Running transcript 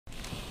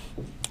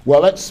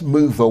Well, let's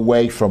move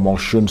away from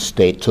Osun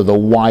State to the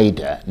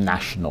wider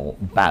national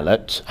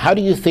ballot. How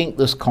do you think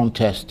this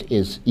contest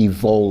is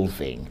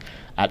evolving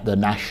at the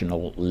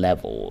national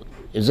level?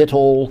 Is it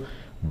all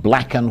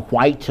black and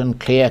white and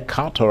clear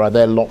cut, or are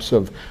there lots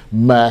of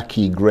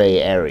murky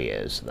grey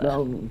areas there?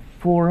 Well,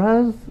 for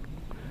us,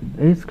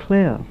 it's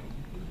clear.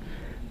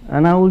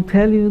 And I will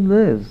tell you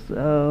this,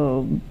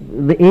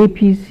 the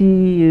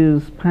APC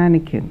is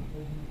panicking.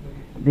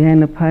 They're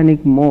in a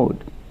panic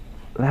mode.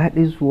 That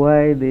is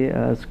why they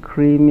are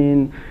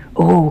screaming,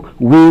 oh,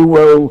 we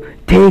will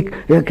take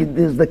the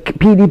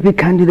PDP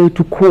candidate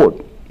to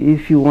court.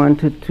 If you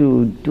wanted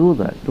to do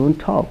that, don't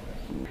talk.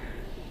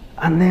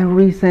 And then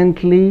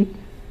recently,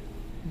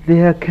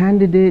 their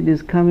candidate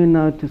is coming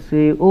out to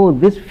say, oh,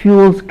 this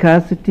fuel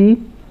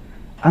scarcity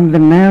and the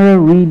Naira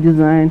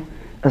redesign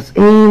is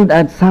aimed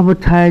at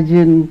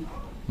sabotaging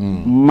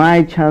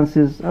my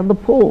chances at the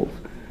polls.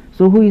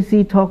 So who is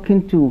he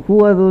talking to?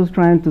 Who are those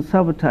trying to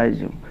sabotage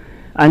him?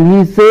 And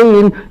he's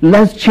saying,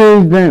 let's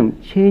change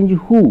them. Change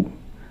who?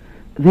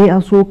 They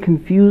are so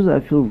confused.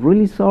 I feel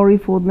really sorry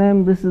for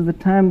them. This is the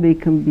time they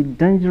can be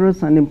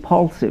dangerous and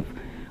impulsive.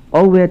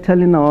 All we are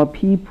telling our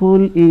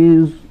people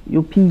is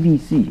your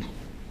PVC.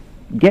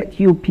 Get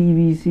your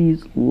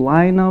PVCs,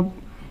 line up,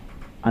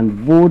 and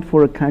vote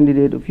for a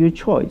candidate of your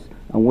choice.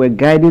 And we're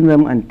guiding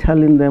them and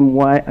telling them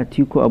why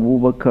Atiku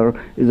Abubakar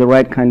is the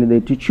right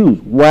candidate to choose,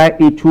 why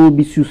it will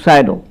be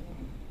suicidal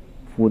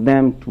for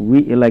them to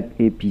re-elect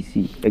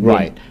APC again.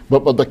 Right,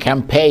 but the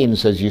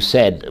campaigns, as you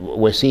said,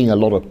 we're seeing a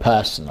lot of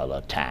personal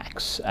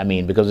attacks. I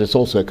mean, because it's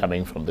also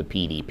coming from the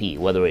PDP,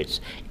 whether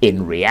it's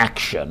in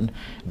reaction,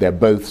 they're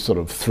both sort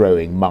of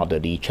throwing mud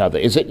at each other.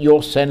 Is it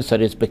your sense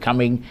that it's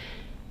becoming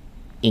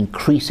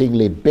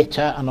increasingly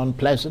bitter and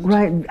unpleasant?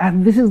 Right,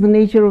 and this is the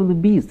nature of the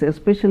beast,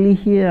 especially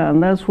here,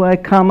 and that's why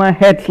karma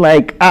heads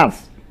like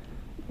us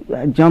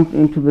jump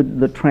into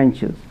the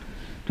trenches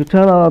to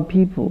tell our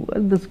people,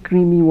 let the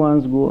screamy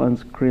ones go and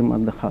scream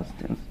at the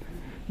hustings.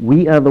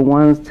 We are the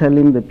ones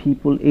telling the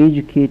people,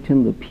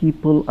 educating the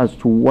people as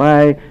to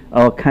why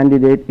our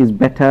candidate is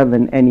better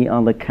than any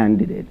other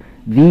candidate.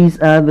 These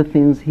are the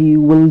things he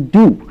will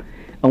do.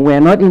 And we're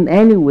not in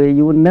any way,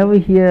 you will never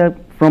hear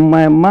from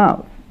my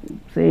mouth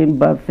saying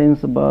bad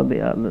things about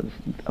the others.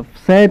 I've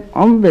said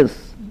on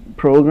this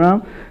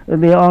program that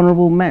they are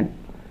honorable men.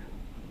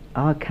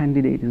 Our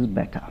candidate is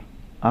better.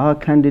 Our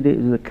candidate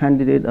is a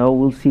candidate that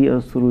will see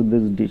us through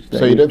this ditch.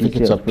 So you don't think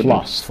it's a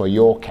plus for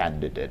your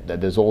candidate that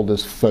there's all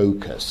this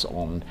focus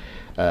on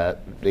the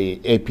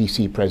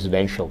APC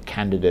presidential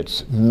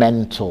candidate's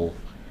mental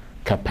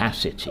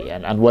capacity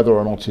and whether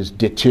or not it's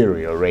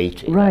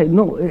deteriorating? Right,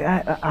 no,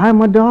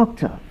 I'm a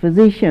doctor,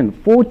 physician,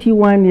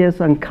 41 years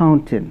and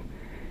counting.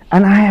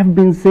 And I have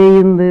been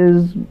saying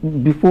this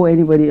before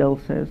anybody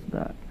else says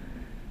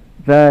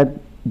that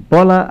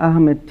Bola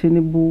Ahmed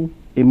Tinubu,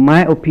 in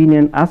my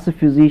opinion, as a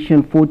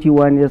physician,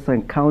 41 years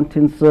and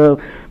counting,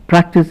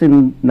 practice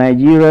in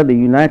Nigeria, the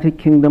United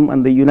Kingdom,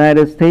 and the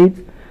United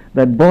States,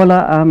 that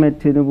Bola Ahmed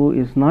Tinubu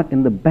is not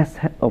in the best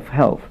of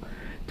health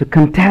to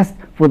contest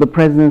for the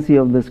presidency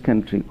of this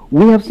country.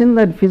 We have seen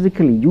that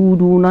physically. You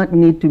do not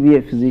need to be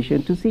a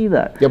physician to see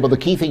that. Yeah, but the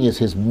key thing is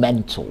his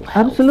mental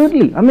health.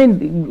 Absolutely. I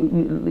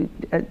mean,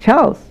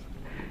 Charles,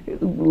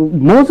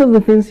 most of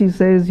the things he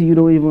says, you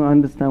don't even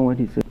understand what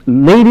he says.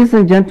 Ladies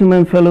and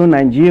gentlemen, fellow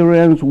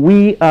Nigerians,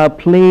 we are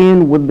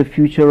playing with the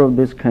future of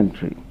this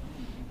country.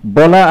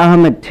 Bola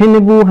Ahmed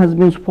Tinubu has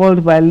been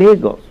spoiled by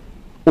Lagos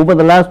over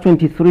the last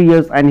 23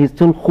 years, and he's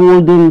still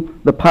holding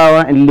the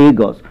power in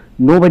Lagos.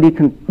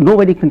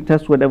 Nobody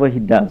contests whatever he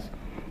does.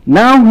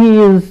 Now he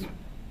is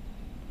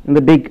in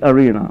the big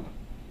arena.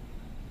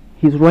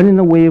 He's running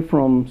away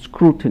from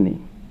scrutiny.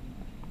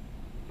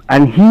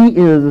 And he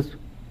is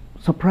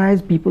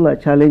surprised people are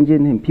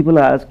challenging him. People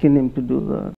are asking him to do that.